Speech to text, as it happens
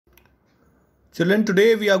Children,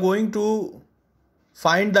 today we are going to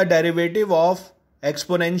find the derivative of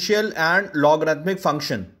exponential and logarithmic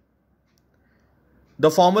function. The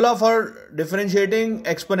formula for differentiating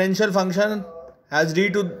exponential function as d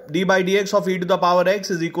by dx of e to the power x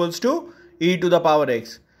is equals to e to the power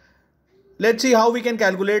x. Let's see how we can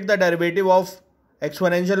calculate the derivative of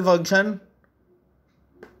exponential function.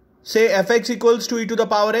 Say fx equals to e to the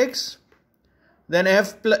power x, then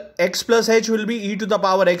x plus h will be e to the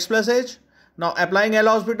power x plus h. Now applying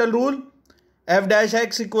L'Hospital rule, f dash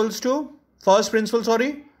x equals to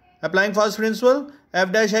applying first principle,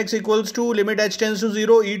 f dash x equals to limit h tends to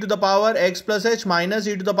 0 e to the power x plus h minus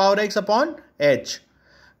e to the power x upon h.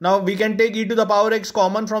 Now we can take e to the power x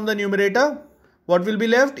common from the numerator. What will be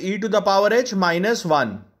left? E to the power h minus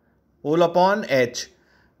 1 whole upon h.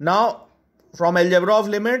 Now from algebra of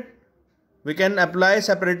limit, we can apply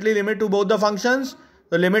separately limit to both the functions.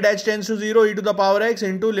 The limit h tends to 0 e to the power x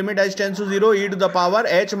into limit h tends to 0 e to the power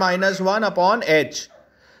h minus 1 upon h.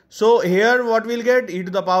 So here what we'll get? E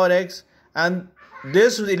to the power x, and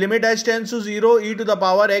this limit h tends to 0 e to the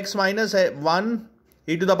power x minus 1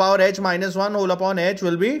 e to the power h minus 1 whole upon h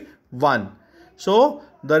will be 1. So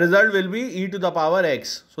the result will be e to the power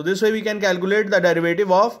x. So this way we can calculate the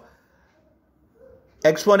derivative of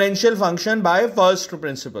exponential function by first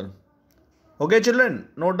principle. Okay children,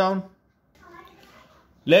 note down.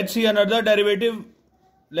 Let's see another derivative.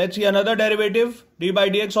 D by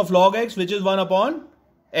dx of log x, which is 1 upon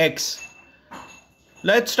x.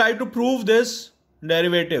 Let's try to prove this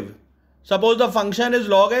derivative. Suppose the function is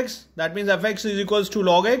log x, that means fx is equals to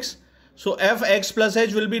log x. So fx plus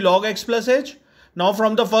h will be log x plus h. Now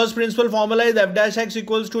from the first principle formula is f dash x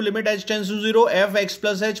equals to limit h tends to 0 fx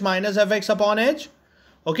plus h minus fx upon h.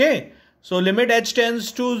 Okay. So limit h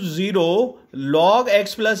tends to 0 log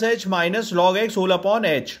x plus h minus log x whole upon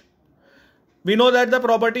h. We know that the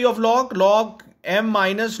property of log m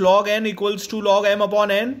minus log n equals to log m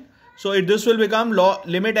upon n. So this will become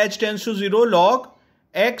limit h tends to 0 log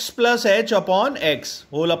x plus h upon x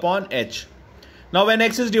whole upon h. Now when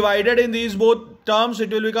x is divided in these both terms,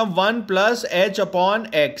 it will become 1 plus h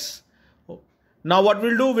upon x. Now what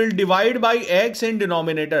we'll do, we'll divide by x in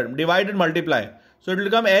denominator, divide and multiply. So it will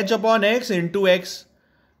become h upon x into x.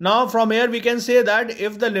 Now from here we can say that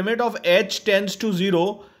if the limit of h tends to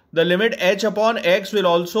 0, the limit h upon x will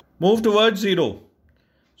also move towards 0.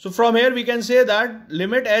 So from here we can say that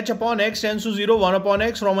limit h upon x tends to 0, 1 upon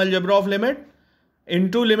x from algebra of limit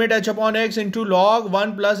into limit h upon x into log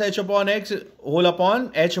 1 plus h upon x whole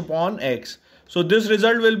upon h upon x. So this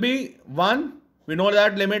result will be 1. We know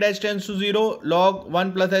that limit h tends to 0, log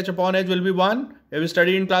 1 plus h upon h will be 1. We have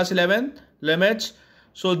studied in class 11 limits.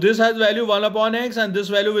 So this has value 1 upon x and this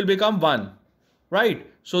value will become 1. Right?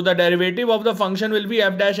 So the derivative of the function will be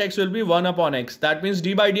f dash x will be 1 upon x. That means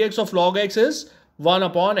d by dx of log x is 1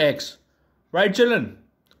 upon x. Right children?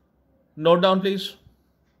 Note down please.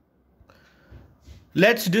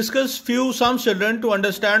 Let's discuss few sums children to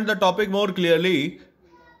understand the topic more clearly.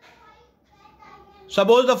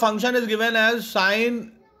 Suppose the function is given as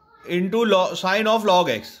sine of log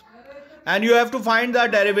x, and you have to find the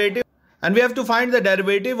derivative, and we have to find the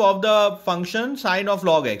derivative of the function sine of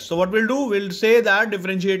log x. So what we'll do, we'll say that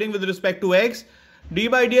differentiating with respect to x, d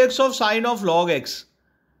by dx of sine of log x.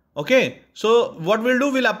 Okay, so what we'll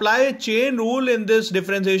do, we'll apply a chain rule in this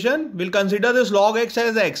differentiation. We'll consider this log x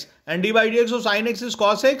as x and d by dx of sine x is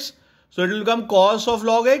cos x. So it will become cos of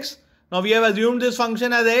log x. Now we have assumed this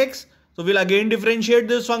function as x. So we'll again differentiate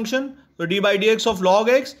this function. So d by dx of log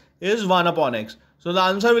x is 1 upon x. So the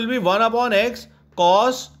answer will be 1 upon x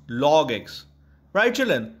cos log x. Right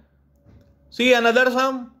children? See another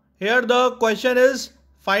sum. Here the question is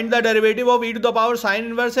find the derivative of e to the power sine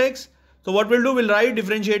inverse x. So what we'll do, we'll write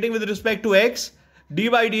differentiating with respect to x, d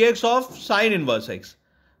by dx of sine inverse x.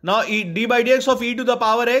 Now d by dx of e to the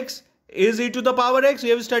power x is e to the power x. We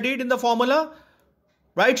have studied in the formula.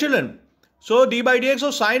 Right children? So d by dx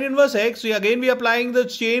of sine inverse x, we are applying the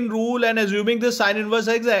chain rule and assuming this sine inverse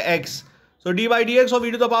x. So d by dx of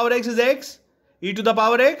e to the power x is x, e to the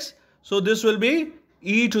power x. So this will be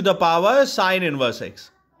e to the power sine inverse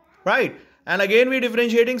x. Right? And again we are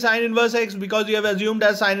differentiating sine inverse x because we have assumed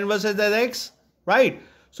as sine inverse x as x. Right?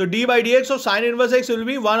 So d by dx of sine inverse x will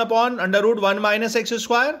be 1 upon under root 1 minus x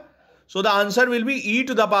square. So the answer will be e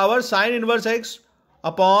to the power sine inverse x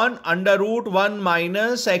upon under root 1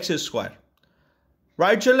 minus x square.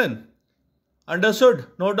 Right children? Understood?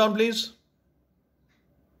 Note down please.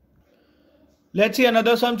 Let's see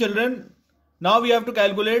another sum children. Now we have to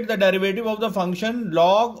calculate the derivative of the function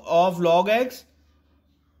log of log x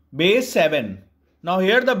base 7. Now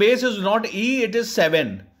here the base is not e, it is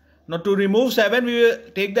 7. Now to remove 7, we will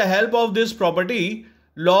take the help of this property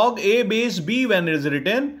log a base b when it is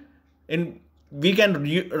written. We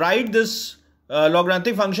can write this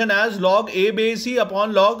logarithmic function as log a base c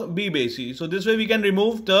upon log b base c. So this way we can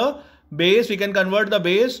remove the base, we can convert the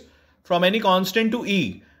base from any constant to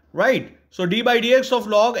e, right? So d by dx of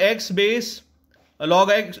log x base log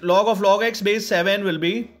of log x base 7 will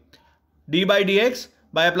be d by dx.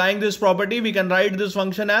 By applying this property, we can write this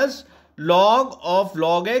function as log of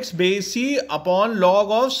log x base c upon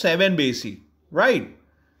log of 7 base c, right?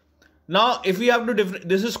 Now if we have to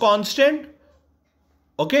this is constant,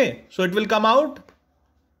 okay, so it will come out,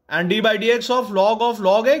 and d by dx of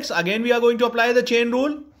log x, again we are going to apply the chain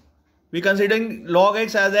rule. We considering log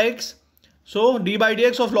x as x, so d by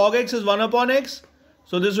dx of log x is 1 upon x,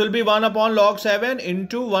 so this will be 1 upon log 7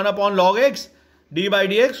 into 1 upon log x. D by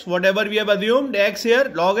dx, whatever we have assumed x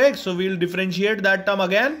here, log x, so we will differentiate that term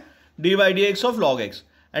again, d by dx of log x,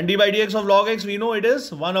 and d by dx of log x we know it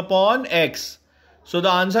is 1 upon x. So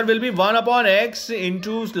the answer will be 1 upon x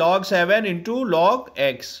into log 7 into log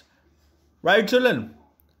x. Right children?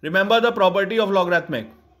 Remember the property of logarithmic.